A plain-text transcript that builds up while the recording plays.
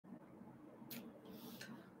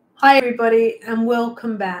Hi, everybody, and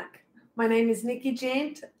welcome back. My name is Nikki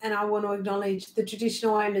Gent, and I want to acknowledge the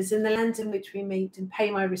traditional owners in the lands in which we meet and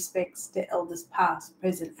pay my respects to elders past,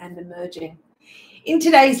 present, and emerging. In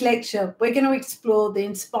today's lecture, we're going to explore the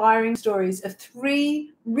inspiring stories of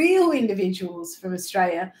three real individuals from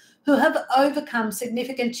Australia who have overcome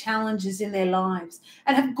significant challenges in their lives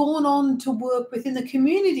and have gone on to work within the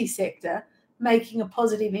community sector, making a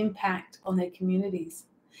positive impact on their communities.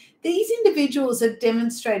 These individuals have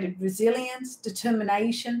demonstrated resilience,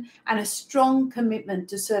 determination, and a strong commitment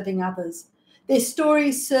to serving others. Their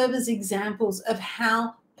stories serve as examples of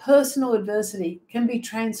how personal adversity can be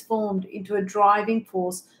transformed into a driving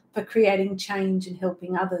force for creating change and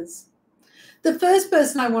helping others. The first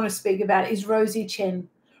person I want to speak about is Rosie Chen.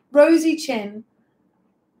 Rosie Chen's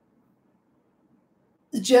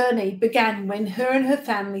journey began when her and her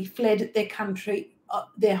family fled their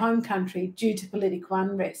home country due to political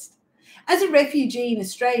unrest. As a refugee in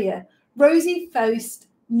Australia, Rosie faced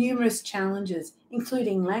numerous challenges,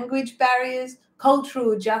 including language barriers,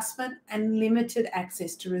 cultural adjustment, and limited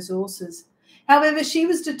access to resources. However, she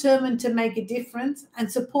was determined to make a difference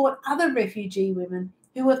and support other refugee women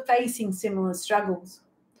who were facing similar struggles.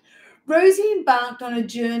 Rosie embarked on a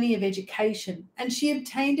journey of education, and she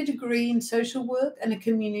obtained a degree in social work and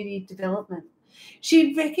community development.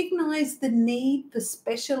 She recognised the need for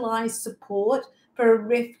specialised support for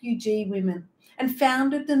refugee women and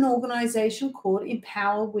founded an organisation called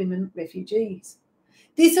Empower Women Refugees.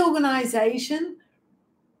 This organisation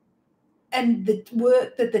and the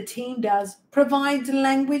work that the team does provides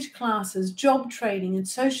language classes, job training, and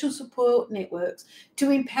social support networks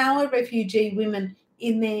to empower refugee women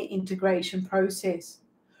in their integration process.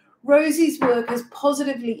 Rosie's work has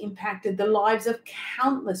positively impacted the lives of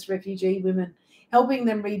countless refugee women, helping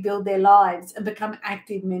them rebuild their lives and become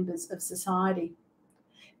active members of society.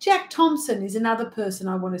 Jack Thompson is another person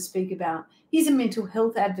I want to speak about. He's a mental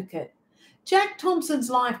health advocate. Jack Thompson's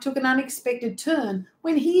life took an unexpected turn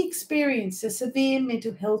when he experienced a severe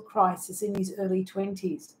mental health crisis in his early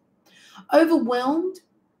 20s. Overwhelmed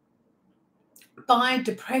by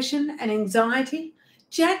depression and anxiety,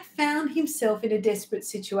 Jack found himself in a desperate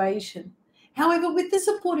situation. However, with the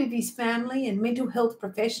support of his family and mental health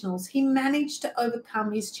professionals, he managed to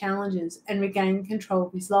overcome his challenges and regain control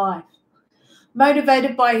of his life.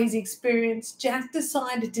 Motivated by his experience, Jack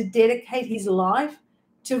decided to dedicate his life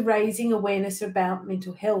to raising awareness about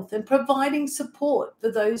mental health and providing support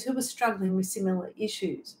for those who were struggling with similar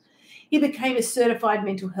issues. He became a certified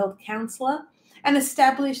mental health counsellor and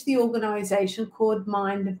established the organisation called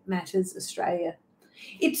Mind Matters Australia.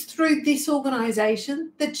 It's through this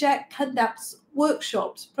organisation that Jack conducts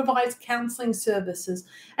workshops, provides counselling services,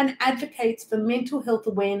 and advocates for mental health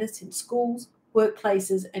awareness in schools,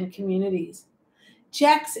 workplaces, and communities.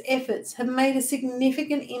 Jack's efforts have made a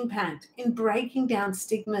significant impact in breaking down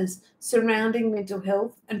stigmas surrounding mental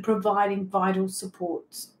health and providing vital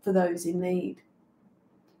supports for those in need.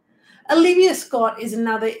 Olivia Scott is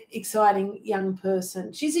another exciting young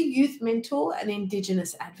person. She's a youth mentor and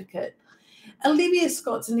Indigenous advocate. Olivia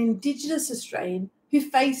Scott's an Indigenous Australian who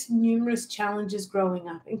faced numerous challenges growing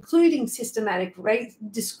up, including systematic race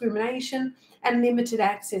discrimination and limited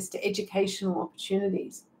access to educational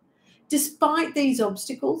opportunities. Despite these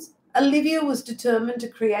obstacles, Olivia was determined to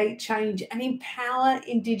create change and empower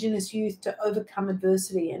Indigenous youth to overcome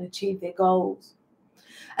adversity and achieve their goals.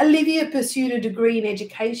 Olivia pursued a degree in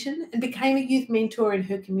education and became a youth mentor in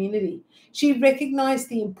her community. She recognised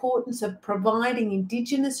the importance of providing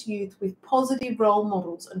Indigenous youth with positive role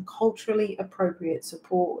models and culturally appropriate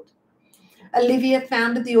support. Olivia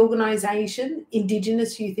founded the organisation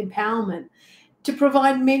Indigenous Youth Empowerment to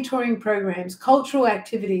provide mentoring programs, cultural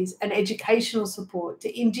activities, and educational support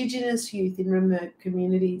to Indigenous youth in remote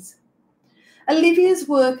communities. Olivia's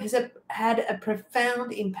work has had a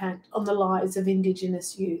profound impact on the lives of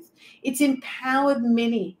Indigenous youth. It's empowered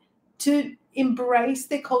many to embrace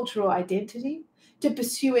their cultural identity, to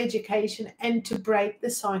pursue education, and to break the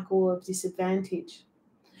cycle of disadvantage.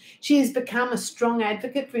 She has become a strong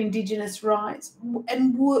advocate for Indigenous rights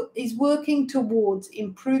and is working towards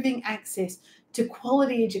improving access to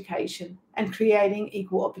quality education and creating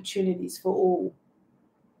equal opportunities for all.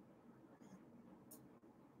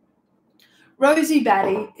 Rosie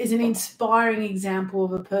Batty is an inspiring example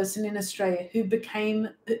of a person in Australia who became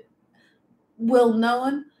well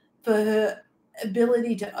known for her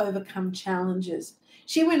ability to overcome challenges.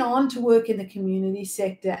 She went on to work in the community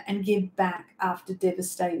sector and give back after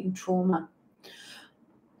devastating trauma.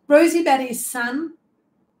 Rosie Batty's son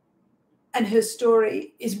and her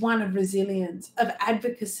story is one of resilience, of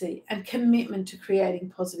advocacy, and commitment to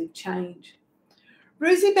creating positive change.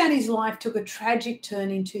 Rosie Batty's life took a tragic turn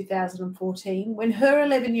in 2014 when her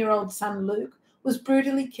 11-year-old son Luke was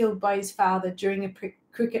brutally killed by his father during a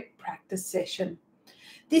cricket practice session.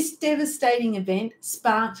 This devastating event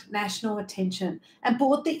sparked national attention and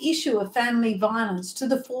brought the issue of family violence to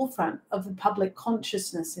the forefront of the public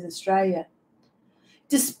consciousness in Australia.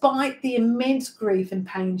 Despite the immense grief and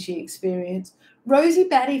pain she experienced, Rosie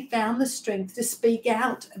Batty found the strength to speak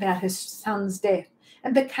out about her son's death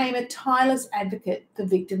and became a tireless advocate for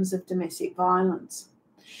victims of domestic violence.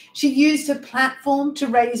 She used her platform to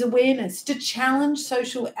raise awareness, to challenge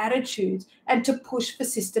social attitudes, and to push for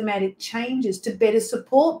systematic changes to better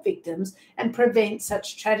support victims and prevent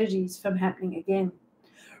such tragedies from happening again.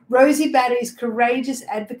 Rosie Batty's courageous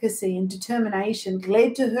advocacy and determination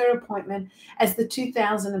led to her appointment as the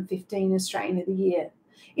 2015 Australian of the Year.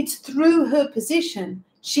 It's through her position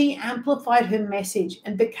she amplified her message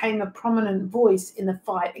and became a prominent voice in the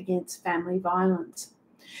fight against family violence.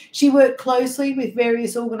 She worked closely with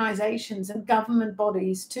various organisations and government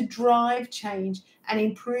bodies to drive change and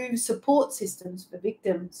improve support systems for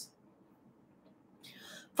victims.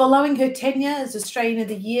 Following her tenure as Australian of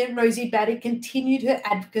the Year, Rosie Batty continued her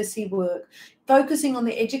advocacy work, focusing on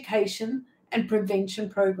the education and prevention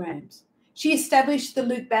programs. She established the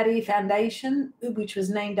Luke Batty Foundation, which was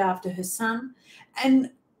named after her son, and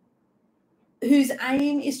whose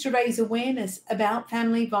aim is to raise awareness about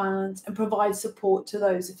family violence and provide support to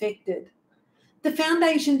those affected. The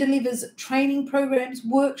foundation delivers training programs,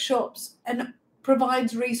 workshops, and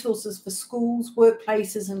provides resources for schools,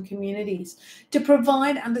 workplaces, and communities to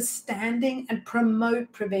provide understanding and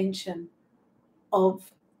promote prevention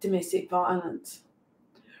of domestic violence.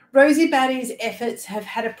 Rosie Batty's efforts have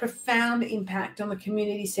had a profound impact on the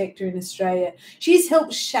community sector in Australia. She's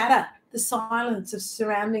helped shatter the silence of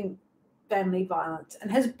surrounding family violence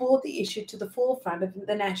and has brought the issue to the forefront of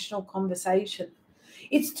the national conversation.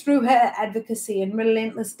 It's through her advocacy and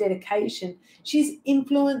relentless dedication she's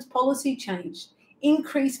influenced policy change,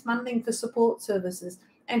 increased funding for support services,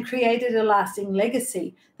 and created a lasting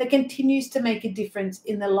legacy that continues to make a difference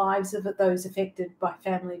in the lives of those affected by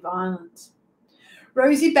family violence.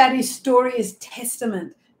 Rosie Batty's story is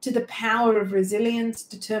testament to the power of resilience,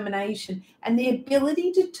 determination, and the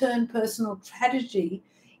ability to turn personal tragedy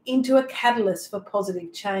into a catalyst for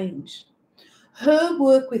positive change. Her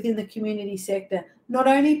work within the community sector not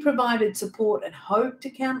only provided support and hope to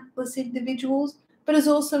countless individuals, but has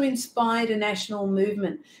also inspired a national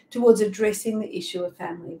movement towards addressing the issue of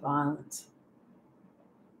family violence.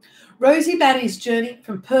 Rosie Batty's journey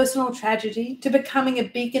from personal tragedy to becoming a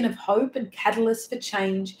beacon of hope and catalyst for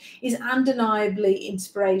change is undeniably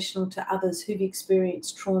inspirational to others who've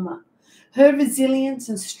experienced trauma. Her resilience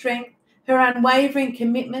and strength, her unwavering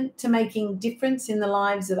commitment to making a difference in the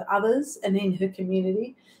lives of others and in her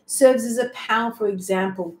community serves as a powerful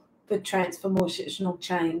example for transformational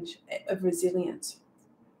change of resilience.